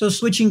 So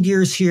switching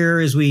gears here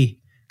as we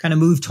kind of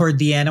move toward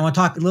the end, I want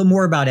to talk a little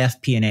more about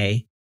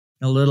FP&A,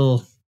 a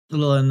little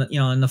in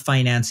in the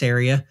finance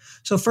area.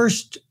 So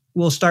first,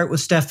 we'll start with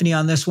Stephanie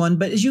on this one.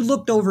 But as you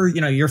looked over,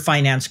 your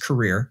finance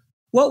career,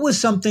 what was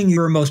something you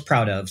were most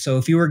proud of? So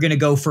if you were going to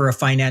go for a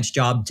finance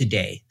job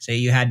today, say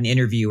you had an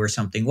interview or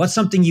something, what's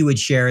something you would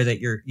share that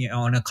you're,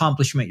 an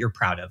accomplishment you're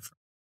proud of?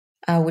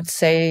 I would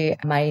say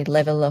my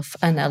level of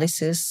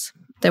analysis,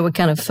 they were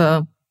kind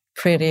of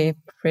pretty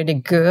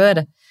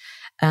good.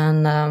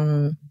 And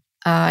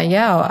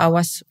I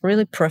was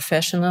really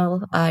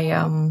professional.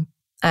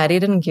 I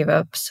didn't give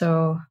up.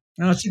 So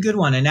no, it's a good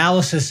one.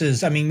 Analysis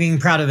is, being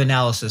proud of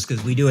analysis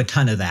because we do a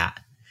ton of that.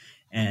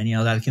 And,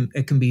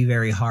 it can be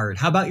very hard.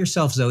 How about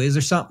yourself, Zoe? Is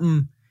there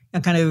something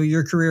kind of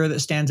your career that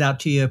stands out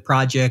to you, a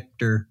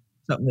project or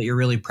something that you're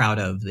really proud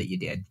of that you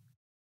did?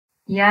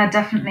 Yeah,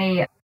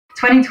 definitely.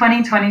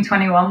 2020,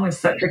 2021 was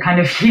such a kind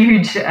of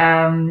huge,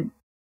 time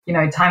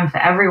for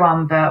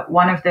everyone. But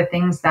one of the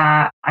things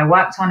that I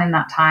worked on in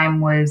that time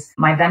was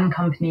my then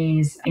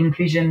company's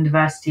inclusion,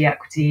 diversity,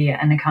 equity,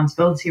 and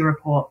accountability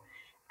report.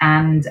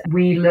 And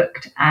we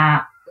looked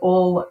at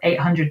all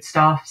 800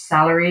 staff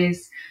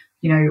salaries.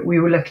 We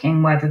were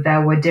looking whether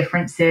there were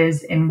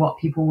differences in what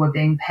people were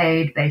being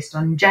paid based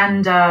on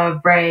gender,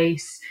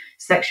 race,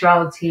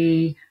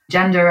 sexuality,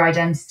 gender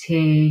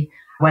identity,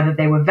 whether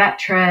they were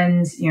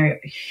veterans, a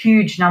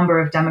huge number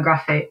of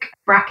demographic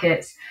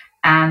brackets.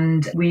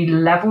 And we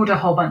leveled a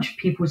whole bunch of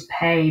people's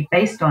pay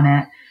based on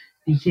it,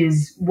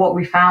 because what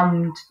we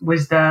found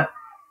was that,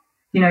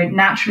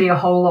 naturally a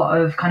whole lot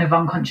of kind of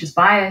unconscious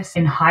bias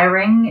in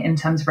hiring in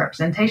terms of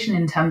representation,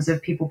 in terms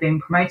of people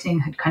being promoting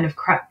had kind of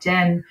crept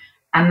in.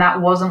 And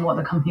that wasn't what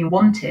the company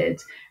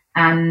wanted.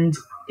 And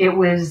it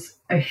was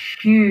a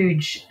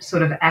huge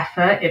sort of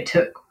effort. It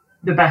took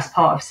the best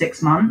part of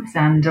 6 months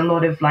and a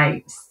lot of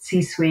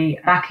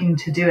C-suite backing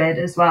to do it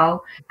as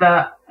well.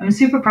 But I'm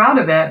super proud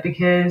of it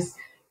because,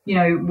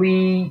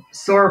 we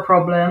saw a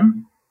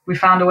problem, we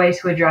found a way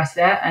to address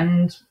it,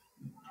 and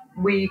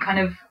we kind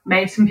of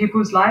made some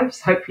people's lives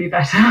hopefully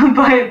better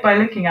by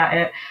looking at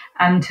it,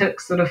 and took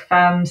sort of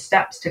firm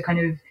steps to kind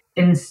of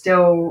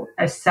instill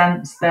a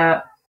sense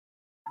that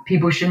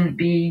people shouldn't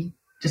be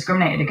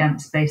discriminated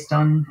against based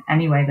on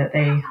any way that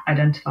they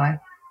identify.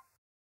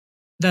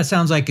 That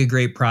sounds like a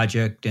great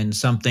project, and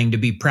something to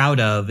be proud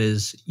of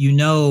is,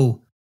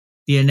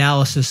 the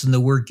analysis and the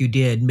work you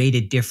did made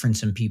a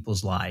difference in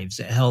people's lives.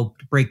 It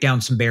helped break down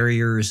some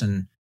barriers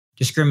and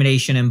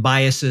discrimination and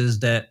biases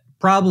that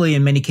probably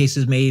in many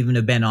cases may even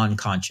have been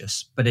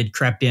unconscious, but had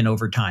crept in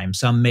over time.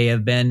 Some may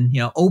have been,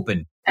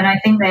 open. And I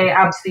think they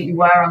absolutely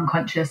were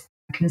unconscious.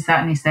 I can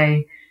certainly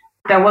say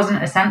there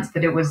wasn't a sense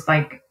that it was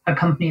like a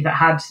company that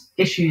had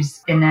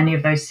issues in any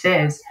of those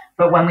spheres.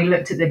 But when we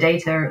looked at the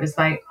data, it was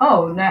like,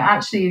 oh, no,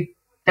 actually,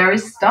 there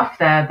is stuff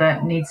there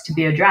that needs to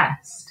be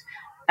addressed.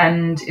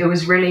 And it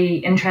was really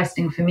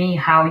interesting for me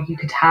how you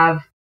could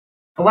have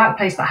a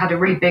workplace that had a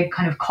really big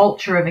kind of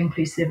culture of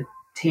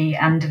inclusivity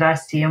and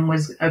diversity and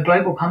was a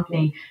global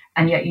company,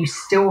 and yet you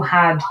still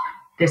had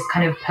this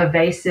kind of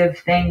pervasive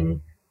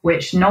thing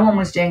which no one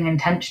was doing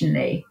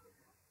intentionally,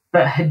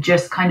 but had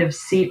just kind of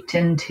seeped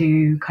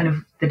into kind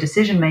of the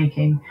decision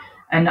making.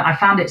 And I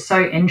found it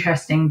so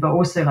interesting, but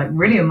also like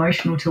really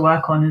emotional to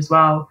work on as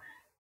well.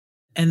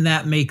 And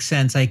that makes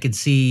sense. I could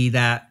see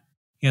that,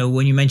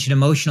 when you mention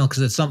emotional,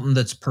 because it's something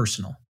that's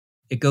personal.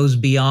 It goes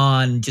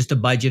beyond just a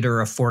budget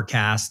or a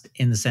forecast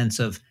in the sense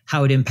of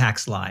how it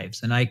impacts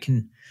lives. And I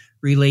can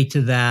relate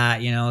to that.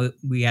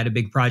 We had a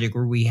big project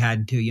where we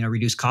had to,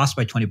 reduce costs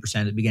by 20%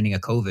 at the beginning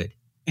of COVID.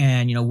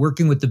 And,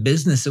 working with the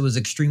business, it was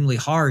extremely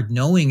hard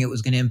knowing it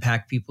was going to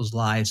impact people's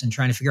lives and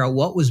trying to figure out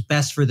what was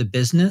best for the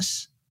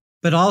business.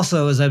 But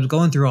also, as I was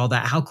going through all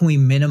that, how can we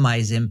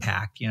minimize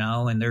impact,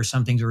 And there's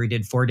some things where we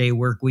did 4-day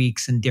work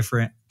weeks and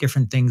different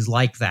things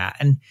like that.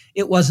 And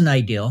it wasn't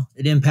ideal.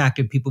 It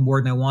impacted people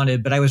more than I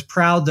wanted. But I was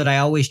proud that I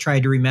always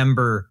tried to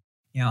remember,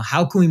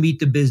 how can we meet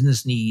the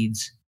business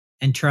needs,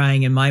 and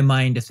trying in my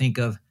mind to think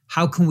of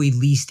how can we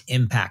least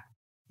impact,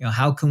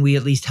 how can we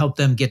at least help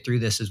them get through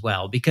this as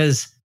well?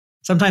 Because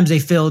sometimes they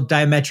feel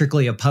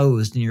diametrically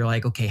opposed and you're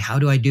like, okay, how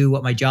do I do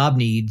what my job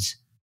needs?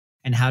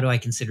 And how do I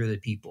consider the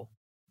people?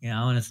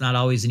 And it's not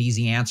always an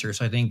easy answer.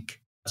 So I think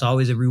it's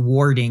always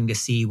rewarding to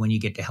see when you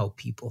get to help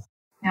people.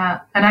 Yeah.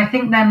 And I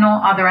think they're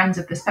not other ends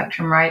of the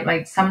spectrum, right?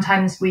 Like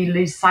sometimes we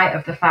lose sight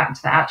of the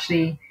fact that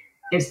actually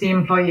it's the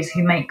employees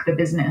who make the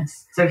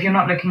business. So if you're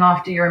not looking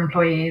after your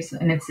employees,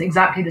 and it's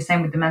exactly the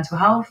same with the mental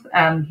health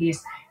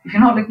piece, if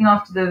you're not looking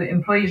after the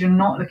employees, you're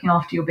not looking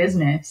after your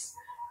business.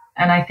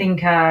 And I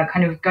think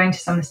kind of going to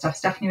some of the stuff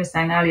Stephanie was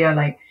saying earlier,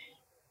 like,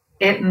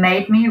 it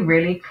made me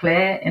really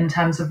clear in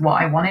terms of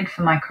what I wanted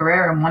for my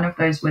career. And one of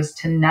those was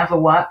to never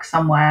work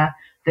somewhere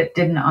that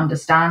didn't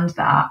understand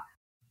that.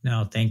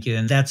 No, thank you.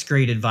 And that's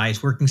great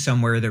advice. Working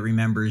somewhere that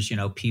remembers,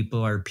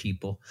 people are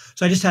people.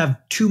 So I just have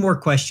 2 more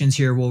questions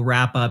here. We'll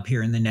wrap up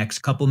here in the next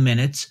couple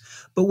minutes.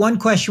 But one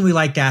question we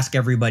like to ask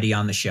everybody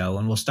on the show,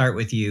 and we'll start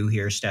with you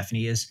here,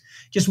 Stephanie, is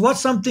just what's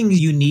something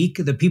unique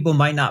that people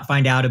might not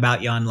find out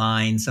about you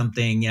online,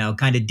 something,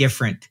 kind of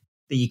different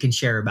that you can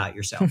share about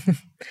yourself?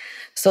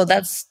 So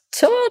that's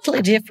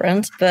totally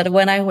different. But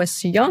when I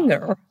was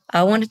younger,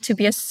 I wanted to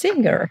be a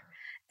singer.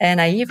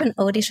 And I even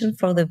auditioned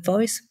for The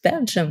Voice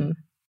Belgium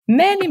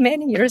many,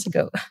 many years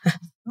ago.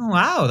 Oh,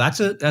 wow. That's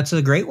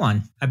a great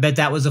one. I bet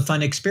that was a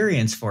fun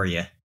experience for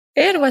you.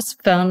 It was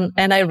fun.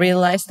 And I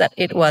realized that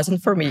it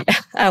wasn't for me.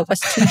 I was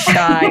too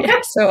shy.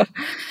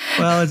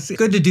 Well, it's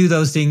good to do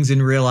those things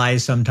and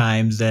realize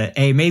sometimes that,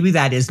 hey, maybe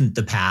that isn't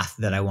the path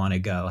that I want to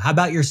go. How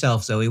about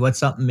yourself, Zoe? What's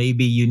something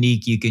maybe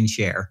unique you can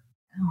share?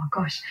 Oh,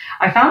 gosh.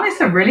 I found this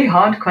a really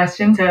hard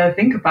question to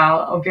think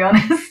about, I'll be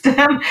honest.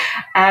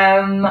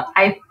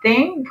 I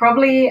think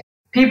probably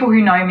people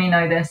who know me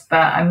know this,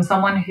 but I'm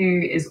someone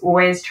who is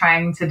always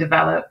trying to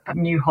develop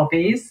new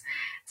hobbies.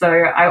 So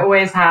I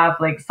always have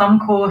like some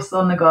course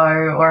on the go,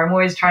 or I'm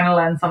always trying to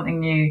learn something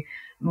new.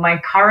 My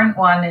current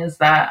one is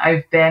that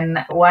I've been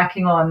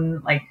working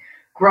on like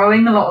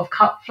growing a lot of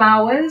cut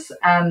flowers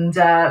and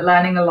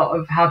learning a lot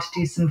of how to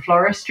do some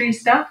floristry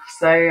stuff.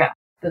 So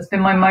that's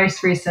been my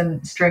most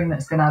recent string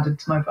that's been added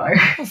to my bow.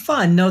 Well,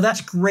 fun. No,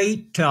 that's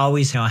great to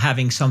always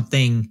having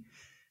something,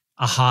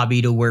 a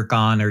hobby to work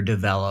on or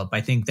develop.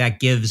 I think that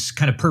gives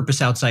kind of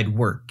purpose outside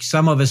work.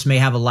 Some of us may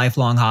have a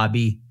lifelong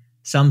hobby.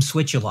 Some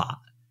switch a lot.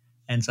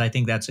 And so I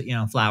think that's,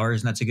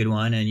 flowers, and that's a good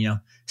one. And,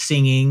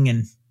 singing,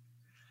 and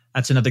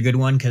that's another good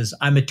one because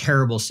I'm a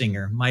terrible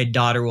singer. My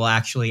daughter will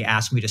actually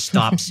ask me to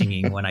stop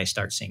singing when I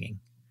start singing.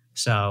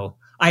 So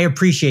I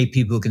appreciate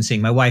people who can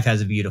sing. My wife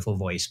has a beautiful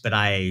voice, but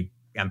I'm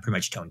pretty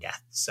much tone deaf.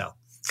 So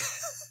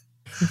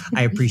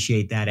I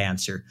appreciate that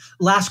answer.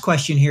 Last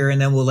question here,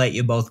 and then we'll let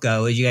you both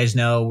go. As you guys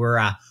know,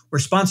 we're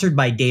sponsored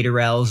by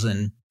DataRels,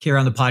 and here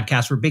on the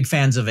podcast, we're big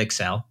fans of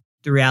Excel.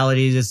 The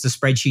reality is it's the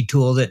spreadsheet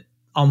tool that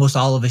almost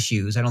all of us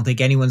use. I don't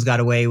think anyone's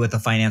got away with a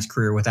finance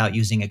career without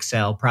using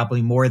Excel,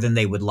 probably more than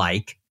they would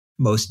like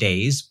most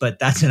days, but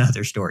that's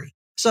another story.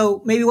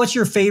 So maybe what's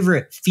your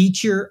favorite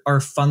feature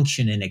or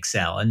function in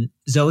Excel? And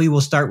Zoe,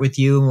 we'll start with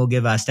you and we'll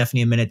give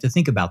Stephanie a minute to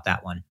think about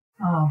that one.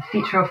 Oh,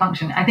 feature or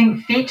function. I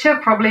think feature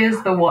probably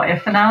is the what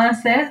if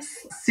analysis.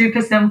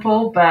 Super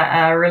simple, but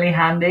really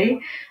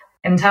handy.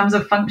 In terms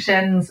of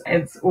functions,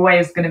 it's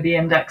always going to be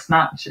index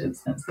match.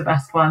 It's the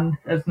best one.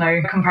 There's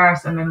no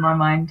comparison in my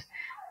mind.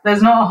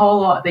 There's not a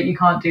whole lot that you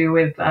can't do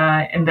with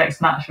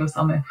index match or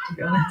SUMIF, to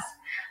be honest.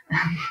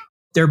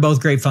 They're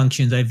both great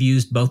functions. I've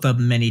used both of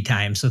them many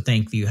times, so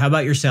thank you. How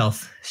about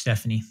yourself,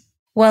 Stephanie?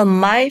 Well,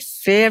 my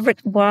favorite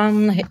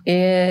one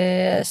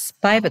is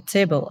pivot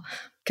table,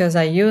 because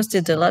I used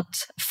it a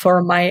lot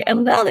for my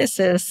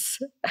analysis.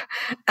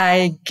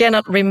 I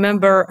cannot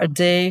remember a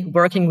day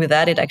working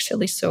without it,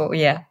 actually. So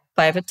yeah,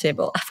 pivot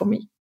table for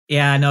me.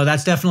 Yeah, no,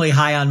 that's definitely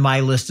high on my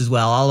list as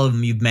well. All of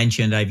them you've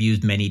mentioned, I've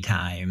used many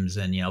times.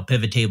 And,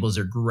 pivot tables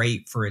are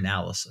great for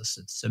analysis.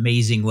 It's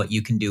amazing what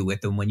you can do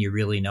with them when you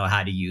really know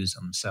how to use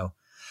them. So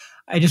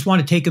I just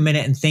want to take a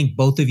minute and thank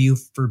both of you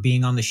for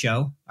being on the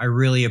show. I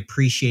really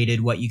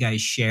appreciated what you guys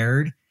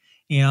shared,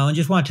 and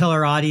just want to tell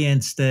our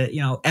audience that,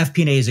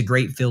 FP&A is a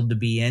great field to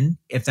be in.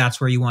 If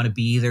that's where you want to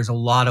be, there's a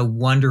lot of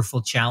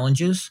wonderful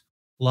challenges,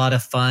 a lot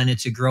of fun.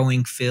 It's a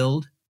growing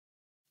field.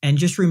 And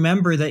just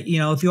remember that,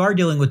 if you are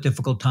dealing with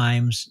difficult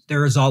times,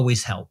 there is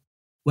always help,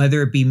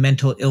 whether it be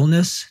mental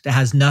illness that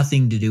has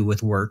nothing to do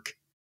with work,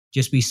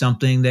 just be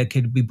something that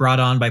could be brought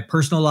on by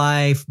personal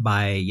life,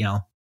 by,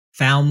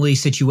 family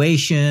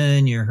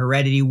situation, your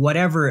heredity,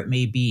 whatever it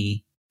may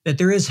be, that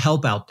there is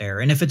help out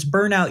there. And if it's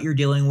burnout you're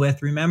dealing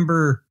with,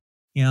 remember,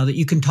 that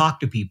you can talk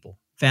to people,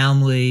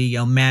 family,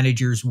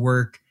 managers,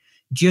 work.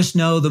 Just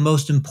know the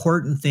most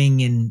important thing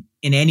in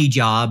any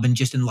job and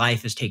just in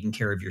life is taking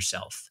care of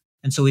yourself.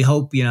 And so we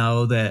hope,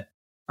 that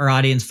our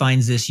audience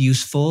finds this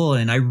useful.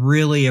 And I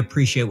really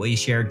appreciate what you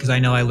shared because I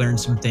know I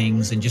learned some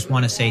things and just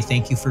want to say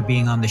thank you for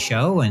being on the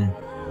show and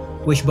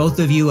wish both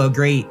of you a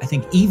great,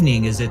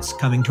 evening as it's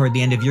coming toward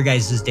the end of your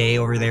guys' day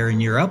over there in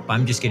Europe.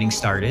 I'm just getting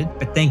started,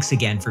 but thanks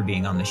again for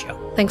being on the show.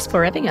 Thanks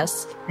for having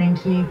us.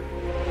 Thank you.